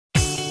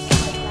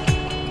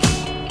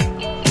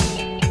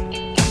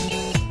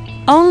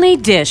Only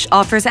Dish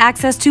offers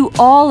access to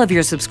all of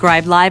your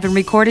subscribed live and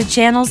recorded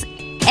channels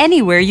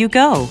anywhere you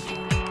go.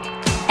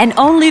 And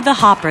only the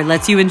Hopper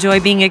lets you enjoy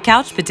being a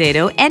couch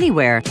potato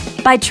anywhere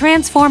by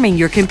transforming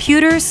your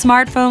computer,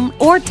 smartphone,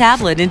 or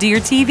tablet into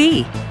your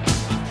TV.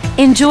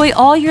 Enjoy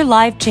all your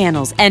live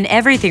channels and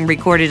everything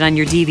recorded on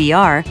your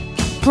DVR,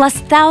 plus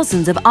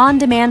thousands of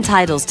on-demand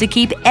titles to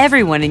keep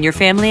everyone in your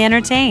family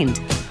entertained.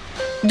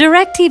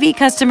 DirecTV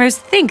customers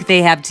think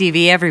they have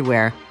TV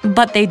everywhere,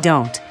 but they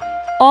don't.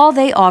 All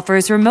they offer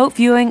is remote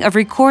viewing of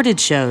recorded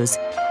shows,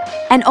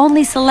 and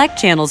only select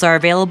channels are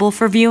available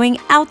for viewing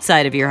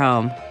outside of your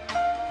home.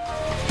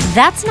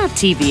 That's not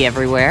TV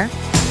everywhere.